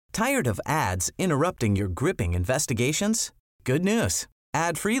Tired of ads interrupting your gripping investigations? Good news.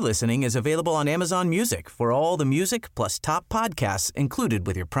 Ad-free listening is available on Amazon Music for all the music plus top podcasts included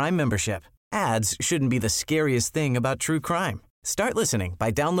with your Prime membership. Ads shouldn't be the scariest thing about true crime. Start listening by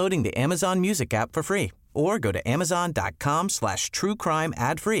downloading the Amazon Music app for free or go to amazon.com/truecrime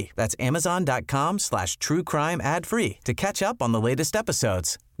ad-free. That's amazon.com/truecrime ad-free to catch up on the latest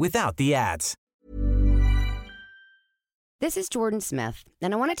episodes without the ads. This is Jordan Smith,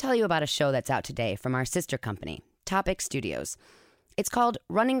 and I want to tell you about a show that's out today from our sister company, Topic Studios. It's called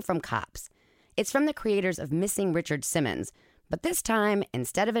Running from Cops. It's from the creators of Missing Richard Simmons, but this time,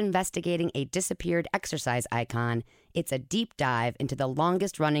 instead of investigating a disappeared exercise icon, it's a deep dive into the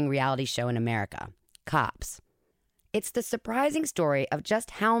longest-running reality show in America, Cops. It's the surprising story of just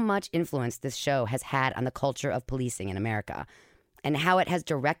how much influence this show has had on the culture of policing in America, and how it has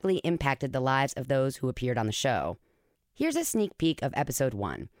directly impacted the lives of those who appeared on the show. Here's a sneak peek of episode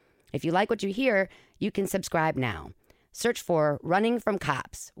 1. If you like what you hear, you can subscribe now. Search for Running from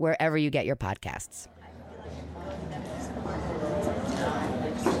Cops wherever you get your podcasts.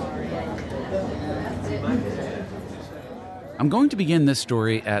 I'm going to begin this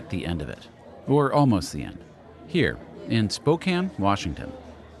story at the end of it, or almost the end, here in Spokane, Washington,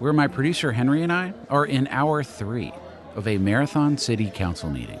 where my producer Henry and I are in hour 3 of a Marathon City Council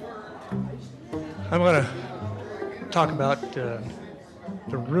meeting. I'm going to talk about the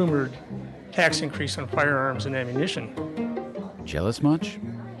rumored tax increase on firearms and ammunition. Jealous much?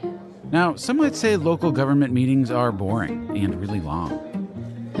 Now, some might say local government meetings are boring and really long.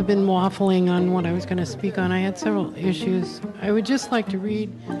 I've been waffling on what I was going to speak on. I had several issues. I would just like to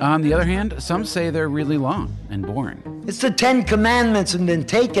read. On the other hand, some say they're really long and boring. It's the 10 Commandments and been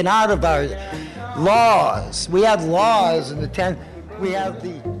taken out of our laws. We have laws in the 10. We have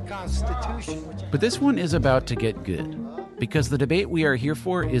the Constitution. But this one is about to get good, because the debate we are here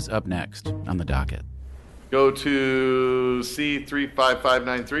for is up next on the docket. Go to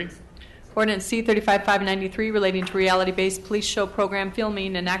C35593. Ordinance C-35593 relating to reality-based police show program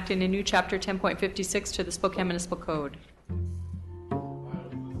filming, enacting a new Chapter 10.56 to the Spokane Municipal Code.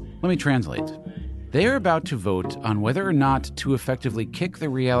 Let me translate. They are about to vote on whether or not to effectively kick the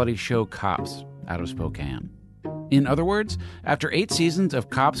reality show Cops out of Spokane. In other words, after 8 seasons of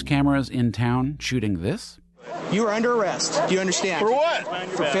Cops cameras in town shooting this... You are under arrest. Do you understand? For what?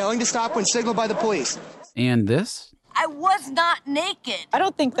 For failing to stop when signaled by the police. And this... I was not naked. I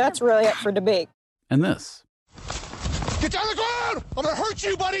don't think that's really up for debate. And this. Get down on the ground! I'm gonna hurt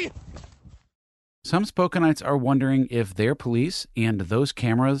you, buddy! Some Spokanites are wondering if their police and those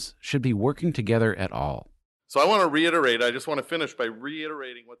cameras should be working together at all. So I want to reiterate, I just want to finish by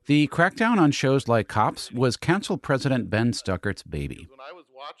reiterating what... The crackdown on shows like Cops was Council President Ben Stuckert's baby.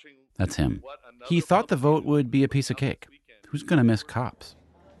 That's him. He thought the vote would be a piece of cake. Who's going to miss Cops?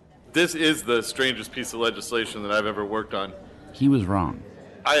 This is the strangest piece of legislation that I've ever worked on. He was wrong.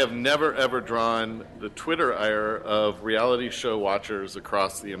 I have never, ever drawn the Twitter ire of reality show watchers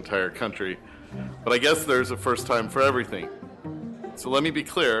across the entire country. But I guess there's a first time for everything. So let me be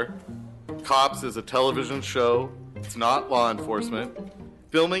clear. Cops is a television show. It's not law enforcement.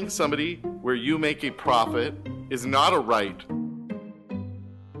 Filming somebody where you make a profit is not a right.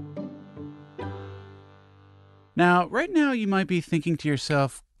 Now, right now you might be thinking to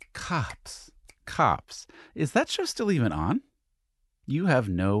yourself, Cops. Is that show still even on? You have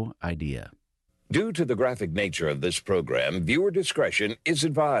no idea. Due to the graphic nature of this program, viewer discretion is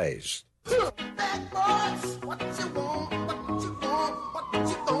advised.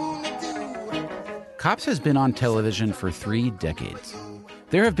 Cops has been on television for 3 decades.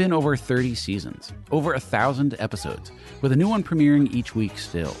 There have been over 30 seasons, over 1,000 episodes, with a new one premiering each week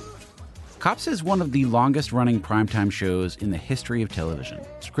still. Cops is one of the longest-running primetime shows in the history of television,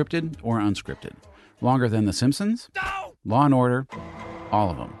 scripted or unscripted. Longer than The Simpsons, Law & Order, all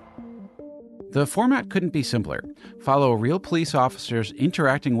of them. The format couldn't be simpler. Follow real police officers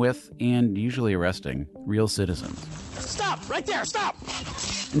interacting with, and usually arresting, real citizens. Stop! Right there! Stop!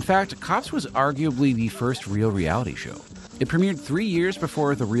 In fact, Cops was arguably the first real reality show. It premiered 3 years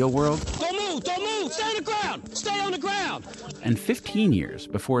before The Real World. Don't move! Don't move! Stay on the ground! Stay on the ground! And 15 years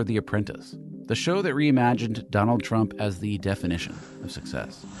before The Apprentice, the show that reimagined Donald Trump as the definition of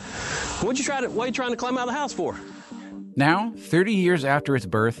success. Why are you trying to climb out of the house for? Now, 30 years after its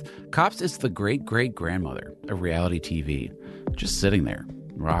birth, Cops is the great-great-grandmother of reality TV, just sitting there,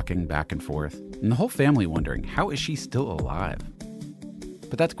 rocking back and forth, and the whole family wondering, how is she still alive?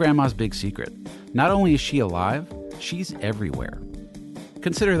 But that's Grandma's big secret. Not only is she alive, she's everywhere.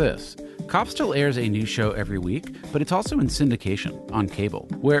 Consider this. Cops still airs a new show every week, but it's also in syndication on cable,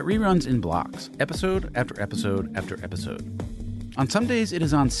 where it reruns in blocks, episode after episode after episode. On some days, it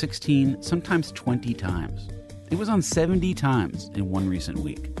is on 16, sometimes 20 times. It was on 70 times in one recent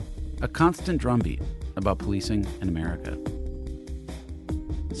week. A constant drumbeat about policing in America.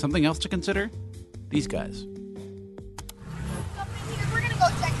 Something else to consider? These guys. We're gonna go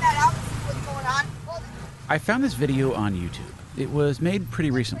check that out and see what's going on. I found this video on YouTube. It was made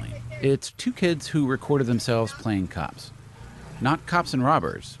pretty recently. It's two kids who recorded themselves playing cops. Not cops and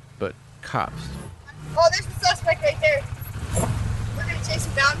robbers, but cops. Oh, there's the suspect right there. We're gonna chase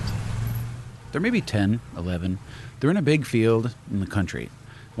him down. They're maybe 10, 11. They're in a big field in the country.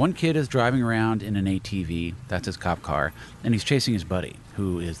 One kid is driving around in an ATV, that's his cop car, and he's chasing his buddy,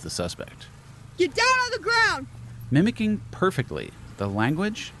 who is the suspect. Get down on the ground! Mimicking perfectly the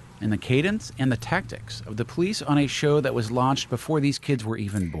language and the cadence and the tactics of the police on a show that was launched before these kids were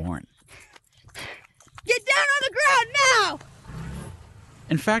even born. Get down on the ground now!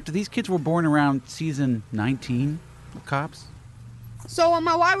 In fact, these kids were born around season 19 of Cops. So,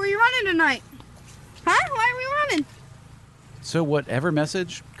 why were you running tonight? Huh? Why are we running? So whatever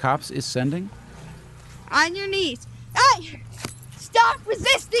message Cops is sending? On your knees. Hey! Stop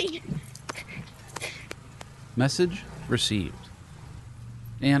resisting! Message received.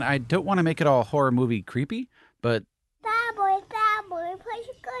 And I don't want to make it all horror movie creepy, but bad boy, what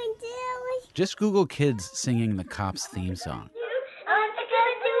you going to do? Just Google kids singing the Cops theme song.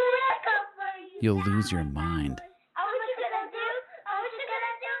 You'll lose your mind.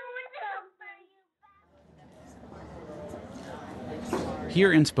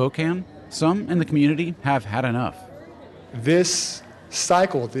 Here in Spokane, some in the community have had enough. This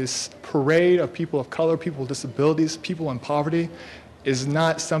cycle, this parade of people of color, people with disabilities, people in poverty, is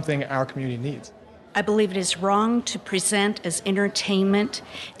not something our community needs. I believe it is wrong to present as entertainment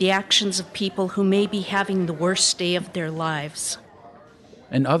the actions of people who may be having the worst day of their lives.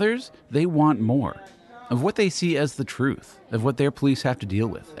 And others, they want more of what they see as the truth of what their police have to deal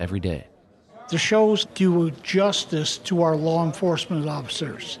with every day. The shows do justice to our law enforcement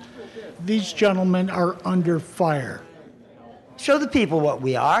officers. These gentlemen are under fire. Show the people what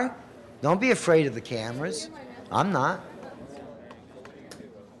we are. Don't be afraid of the cameras. I'm not.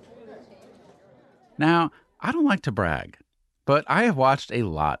 Now, I don't like to brag, but I have watched a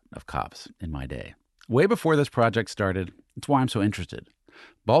lot of Cops in my day. Way before this project started, that's why I'm so interested.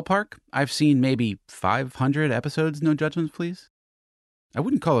 Ballpark, I've seen maybe 500 episodes, no judgments, please. I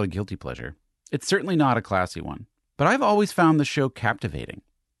wouldn't call it a guilty pleasure. It's certainly not a classy one, but I've always found the show captivating.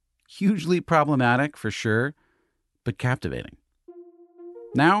 Hugely problematic, for sure, but captivating.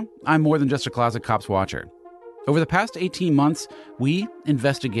 Now, I'm more than just a closet Cops watcher. Over the past 18 months, we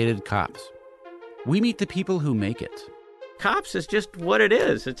investigated Cops. We meet the people who make it. Cops is just what it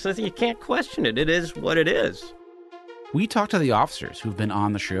is. You can't question it. It is what it is. We talk to the officers who've been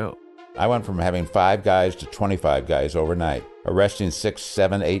on the show. I went from having 5 guys to 25 guys overnight, arresting 6,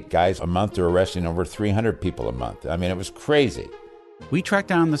 7, 8 guys a month to arresting over 300 people a month. I mean, it was crazy. We tracked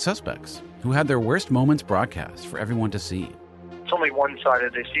down the suspects who had their worst moments broadcast for everyone to see. It's only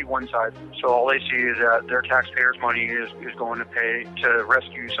one-sided. They see one side. So all they see is that their taxpayers' money is going to pay to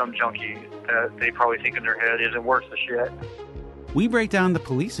rescue some junkie that they probably think in their head isn't worth the shit. We break down the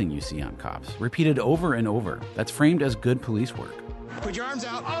policing you see on Cops, repeated over and over, that's framed as good police work. Put your arms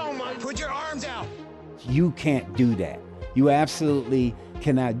out. Oh my, put your arms out. You can't do that. You absolutely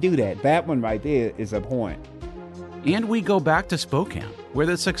cannot do that. That one right there is abhorrent. And we go back to Spokane, where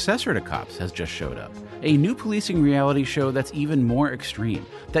the successor to Cops has just showed up. A new policing reality show that's even more extreme,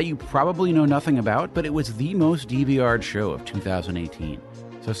 that you probably know nothing about, but it was the most DVR'd show of 2018.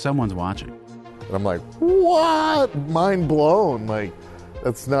 So someone's watching. And I'm like, what? Mind blown. Like,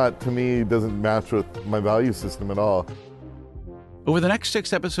 that's not, to me, doesn't match with my value system at all. Over the next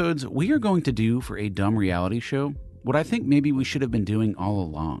 6 episodes, we are going to do for a dumb reality show what I think maybe we should have been doing all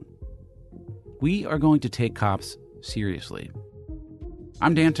along. We are going to take Cops seriously.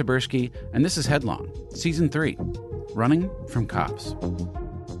 I'm Dan Taberski, and this is Headlong, Season 3, Running from Cops.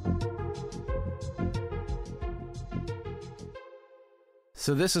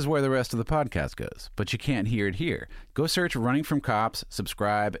 So this is where the rest of the podcast goes, but you can't hear it here. Go search Running from Cops,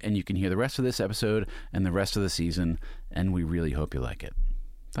 subscribe, and you can hear the rest of this episode and the rest of the season, and we really hope you like it.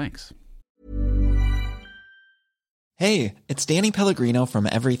 Thanks. Hey, it's Danny Pellegrino from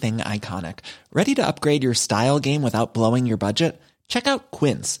Everything Iconic. Ready to upgrade your style game without blowing your budget? Check out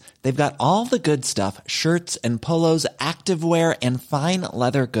Quince. They've got all the good stuff, shirts and polos, activewear, and fine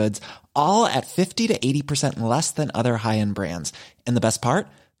leather goods, all at 50 to 80% less than other high-end brands. And the best part?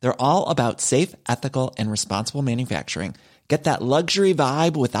 They're all about safe, ethical, and responsible manufacturing. Get that luxury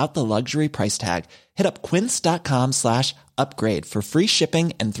vibe without the luxury price tag. Hit up quince.com/upgrade for free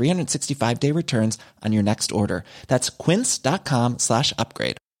shipping and 365-day returns on your next order. That's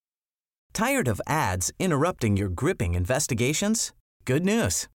quince.com/upgrade. Tired of ads interrupting your gripping investigations? Good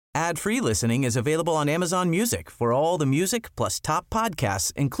news. Ad-free listening is available on Amazon Music for all the music plus top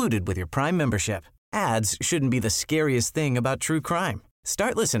podcasts included with your Prime membership. Ads shouldn't be the scariest thing about true crime.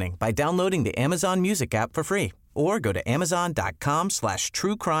 Start listening by downloading the Amazon Music app for free or go to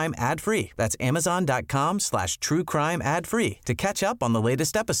amazon.com/truecrime ad-free. That's amazon.com/truecrime ad-free to catch up on the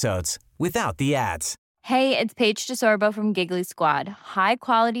latest episodes without the ads. Hey, it's Paige DeSorbo from Giggly Squad. High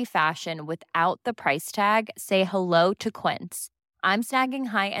quality fashion without the price tag. Say hello to Quince. I'm snagging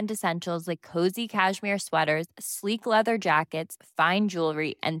high-end essentials like cozy cashmere sweaters, sleek leather jackets, fine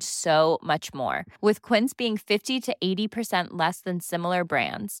jewelry, and so much more. With Quince being 50 to 80% less than similar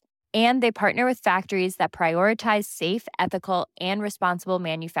brands. And they partner with factories that prioritize safe, ethical, and responsible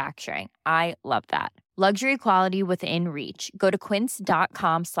manufacturing. I love that. Luxury quality within reach. Go to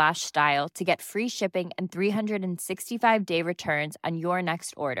quince.com/style to get free shipping and 365-day returns on your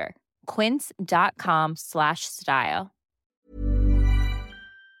next order. Quince.com/style.